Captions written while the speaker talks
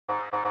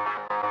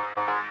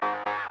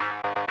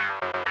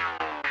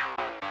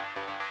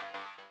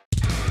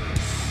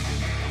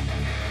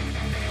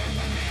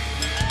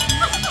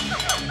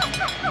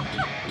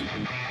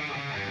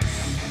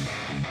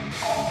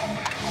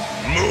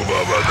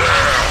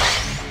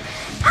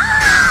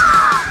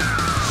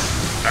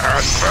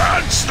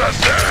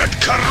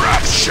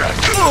corruption!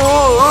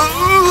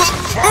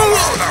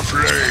 Follow the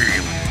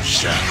flames!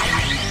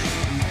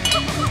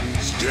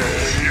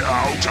 Stay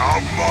out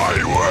of my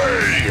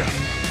way!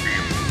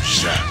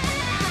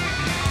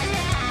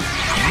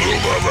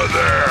 Move over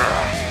there!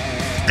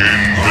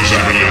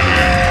 Invisibility!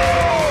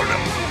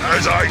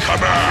 As I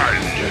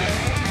command!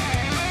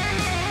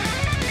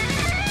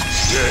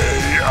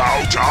 Stay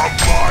out of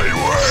my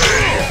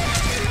way!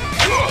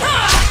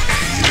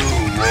 You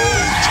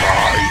won't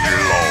hide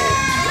long!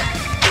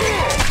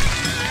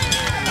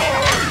 I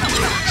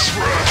will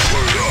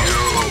trample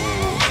you!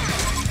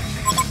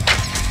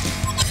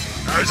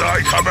 As I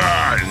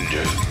command!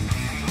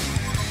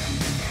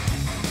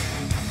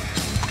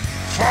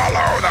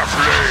 Follow the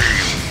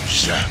flames!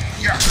 Stay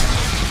out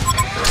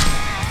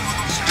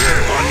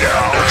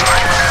of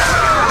my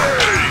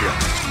way!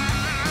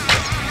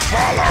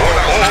 Follow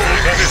the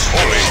flames! That is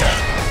holy!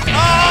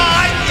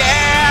 Oh,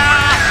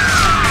 yeah!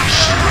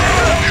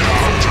 Stay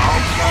out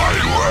of my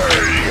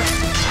way!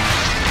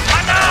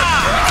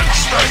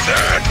 That's the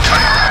dead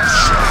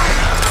corruption!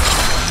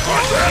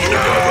 Put them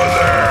over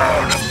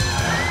there!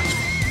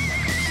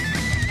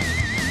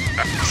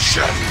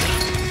 Action!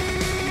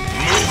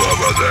 Move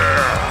over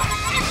there!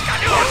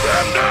 Put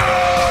them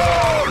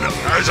down!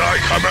 As I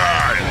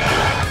command!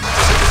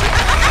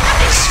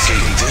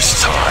 Escape this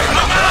time!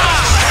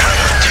 Have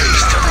a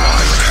taste of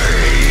my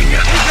pain!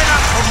 Keep it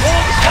up for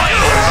more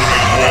fire!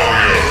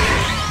 Warrior!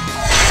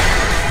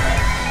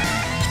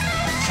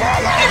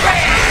 Follow the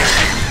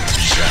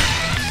flames!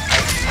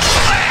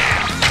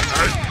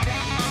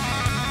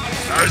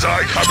 As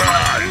I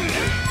command!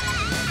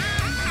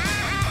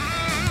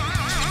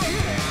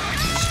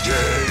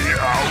 Stay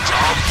out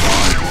of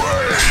my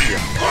way!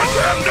 Put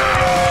them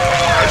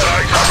down! As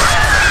I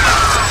command!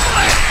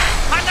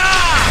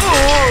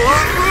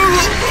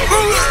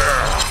 Over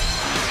there!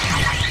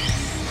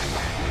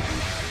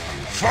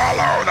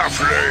 Follow the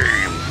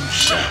flames!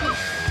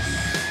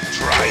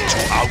 Try to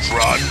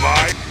outrun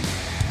my...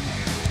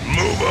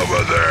 Move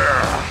over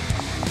there!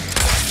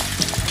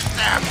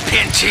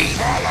 Pinchy!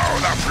 Follow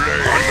the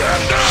flames! Put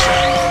them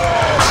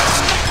down!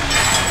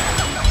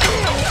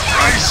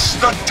 Face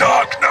the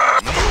darkness!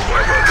 Move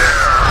over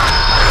there!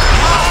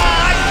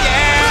 Oh,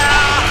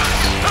 yeah!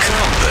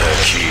 Come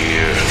back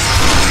here!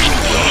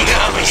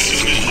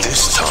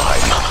 This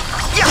time!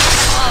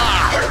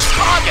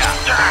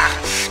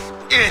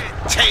 It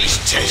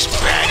tastes as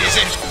bad as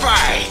it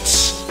bites!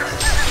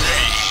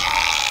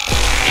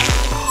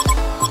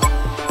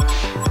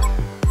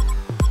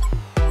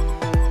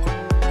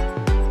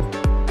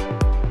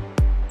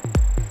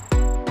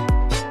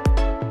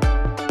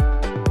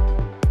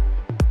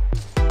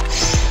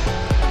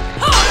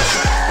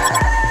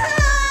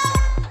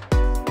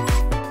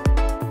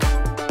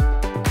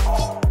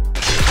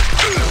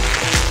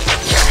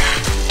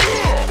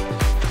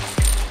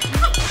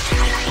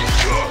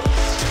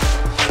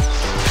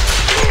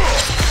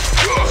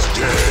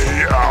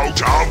 Stay out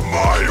of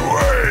my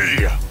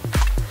way!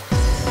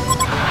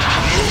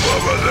 Move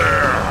over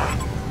there!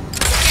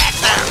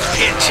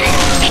 Pinchy!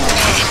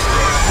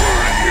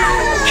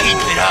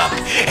 Keep it up,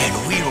 and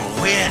we'll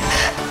win!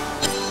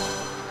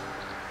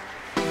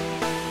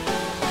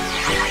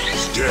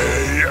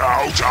 Stay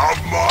out of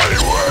my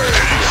way!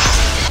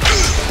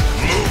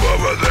 Move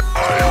over there!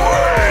 My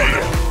way!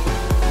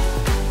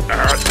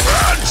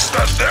 Advance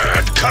the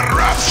dead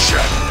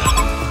corruption!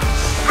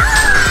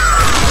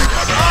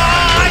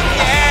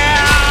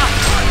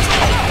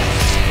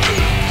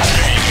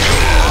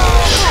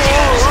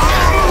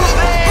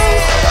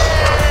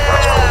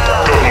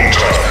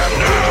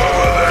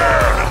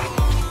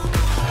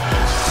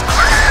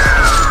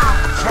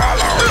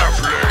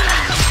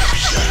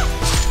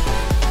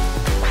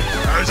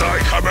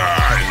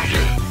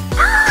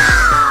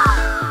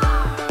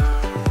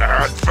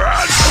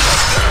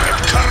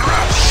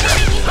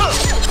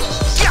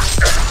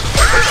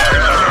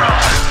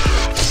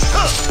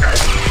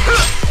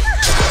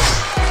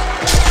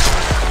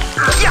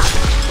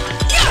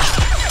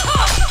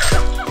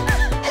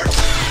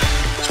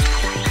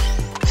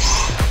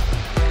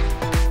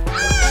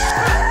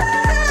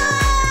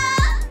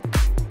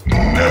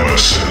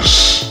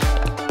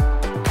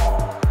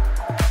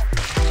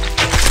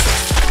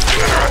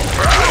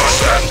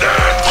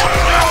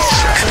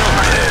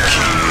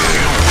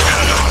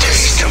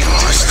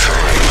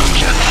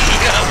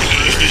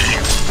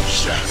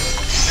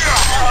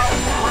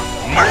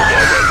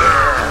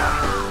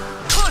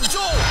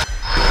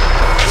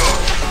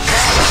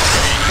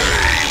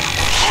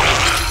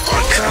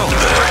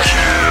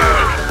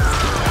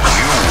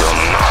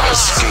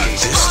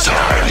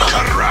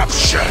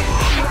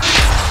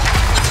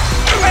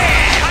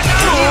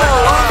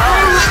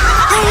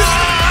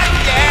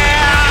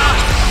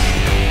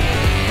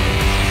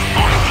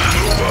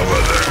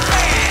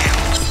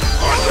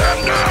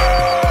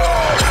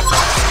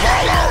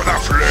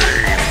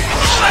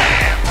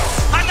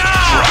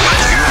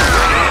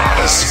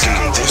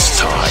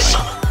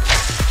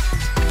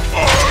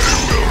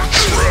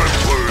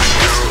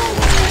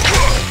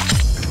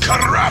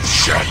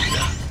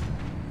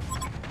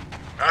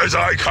 As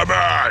I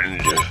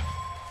command!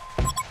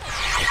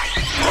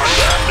 Out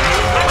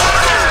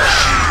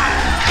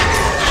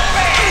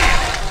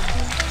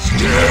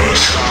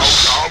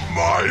of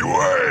my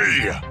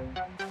way!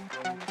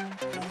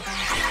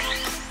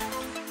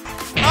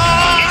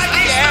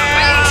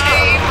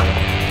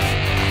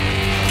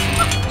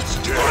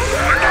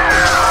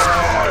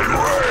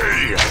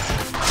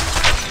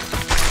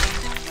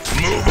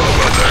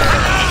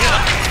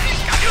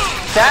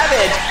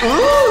 Savage! Ooh!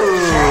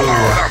 Follow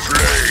the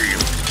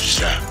flames!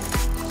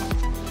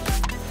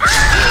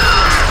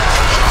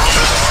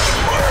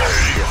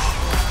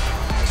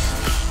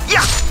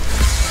 Yeah!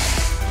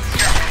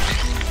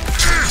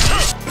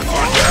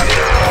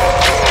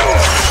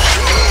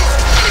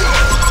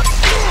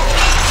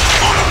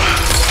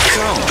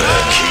 Come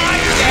back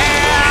here!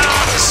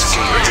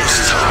 Escape this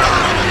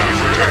time!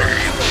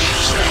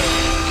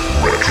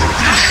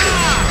 Retribution!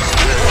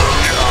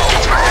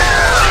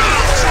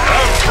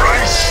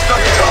 Embrace the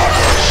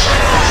darkness!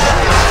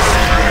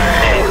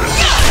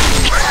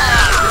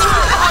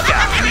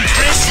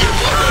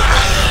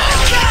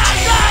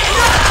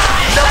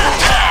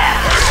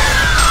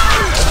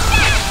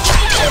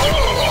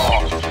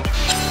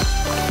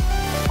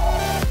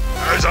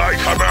 As I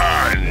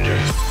command!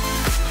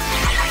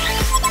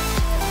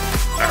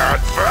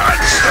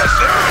 Advance the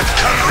third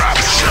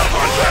corruption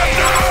on them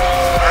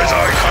now! As I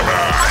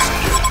command!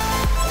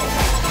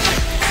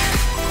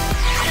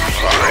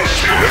 Come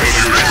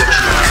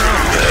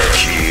back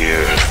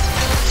here!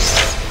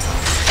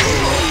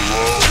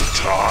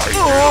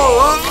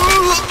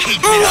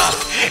 Keep it up,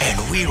 and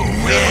we will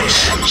win.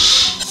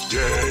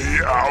 Stay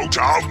out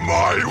of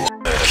my way!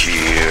 Back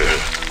here!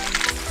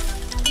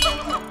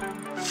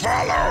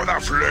 Follow the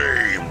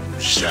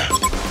flames!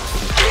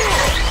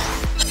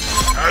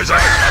 As I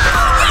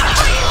command!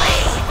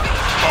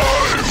 I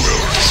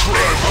will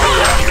tremble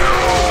now!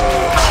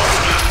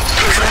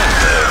 Come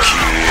back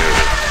here!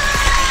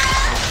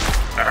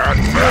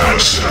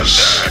 Advances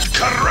and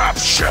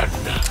corruption!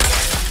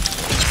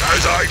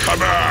 As I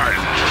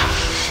command!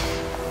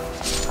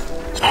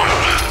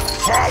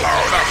 Follow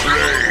the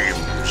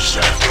flames!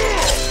 I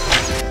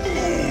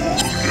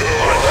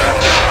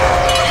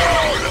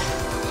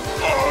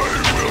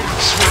will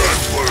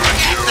trample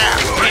you!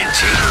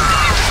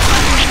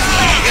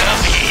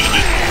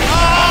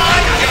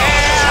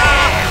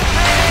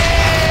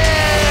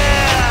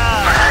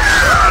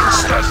 Advance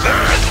the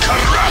third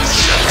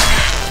corruption!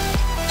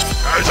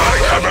 As I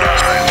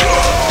command!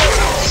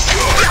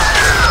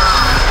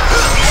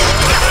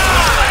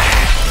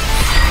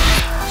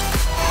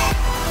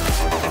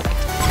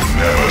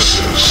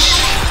 Nemesis!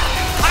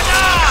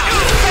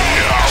 Stay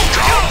out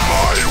of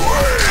my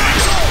way!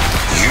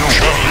 You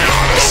will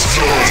not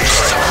escape!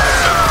 I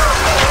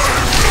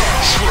will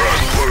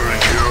trample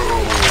you!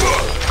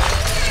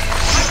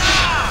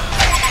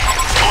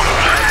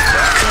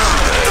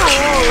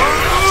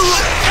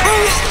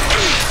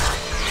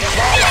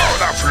 Follow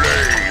the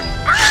flame!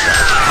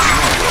 You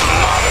will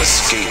not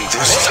escape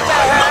this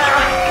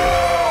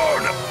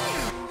time!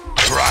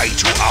 Try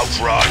to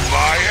outrun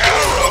my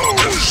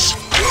arrows!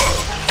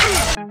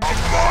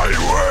 My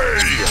way!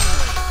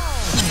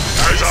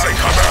 As I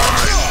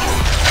command!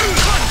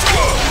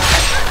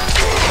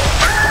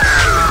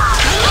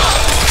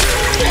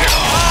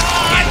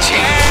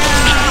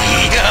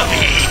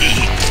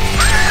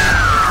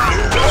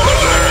 Move over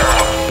there!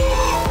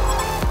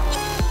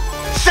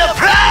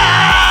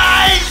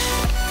 Surprise!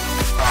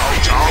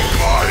 Out of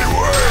my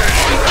way!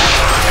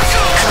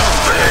 Come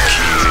back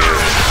here!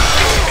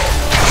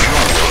 You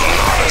will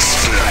not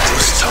escape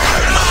this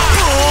time!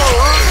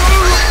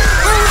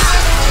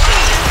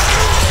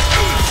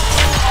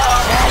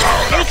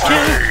 You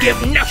give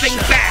nothing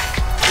back!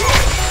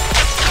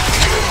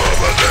 Move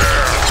over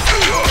there!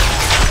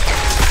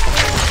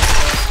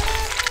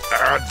 And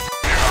out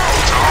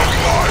of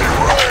my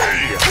way!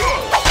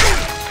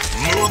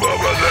 Move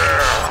over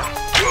there!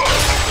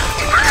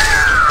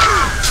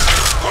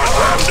 Put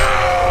them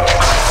down!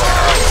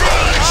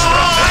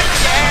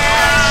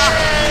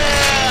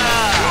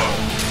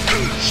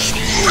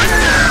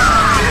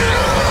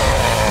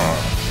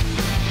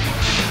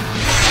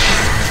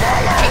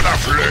 Follow the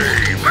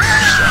flames!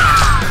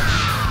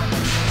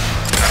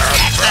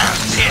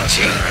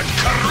 And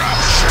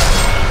corruption!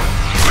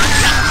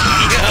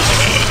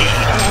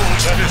 All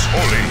that is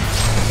holy!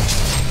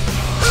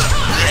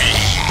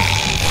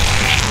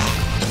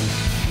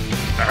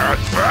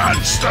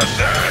 Advance the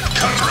third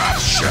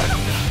corruption!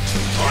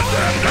 Put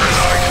them as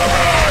I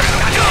command!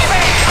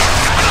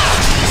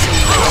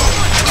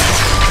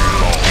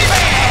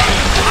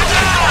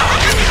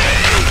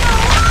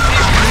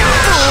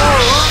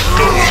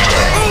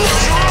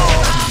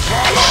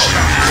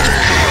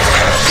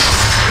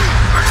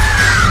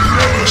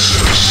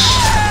 Nemesis!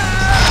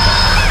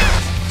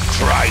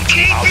 Try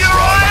to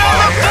outrun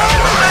my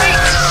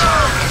arrows!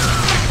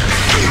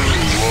 You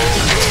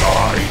won't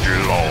hide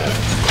long!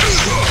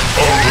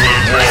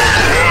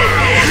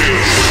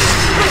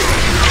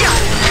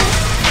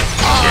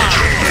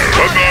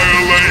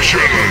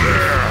 Annihilation!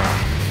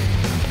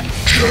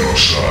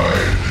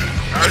 Genocide!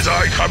 As I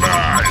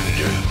command!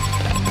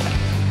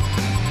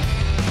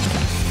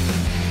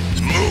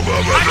 Move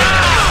over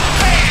there!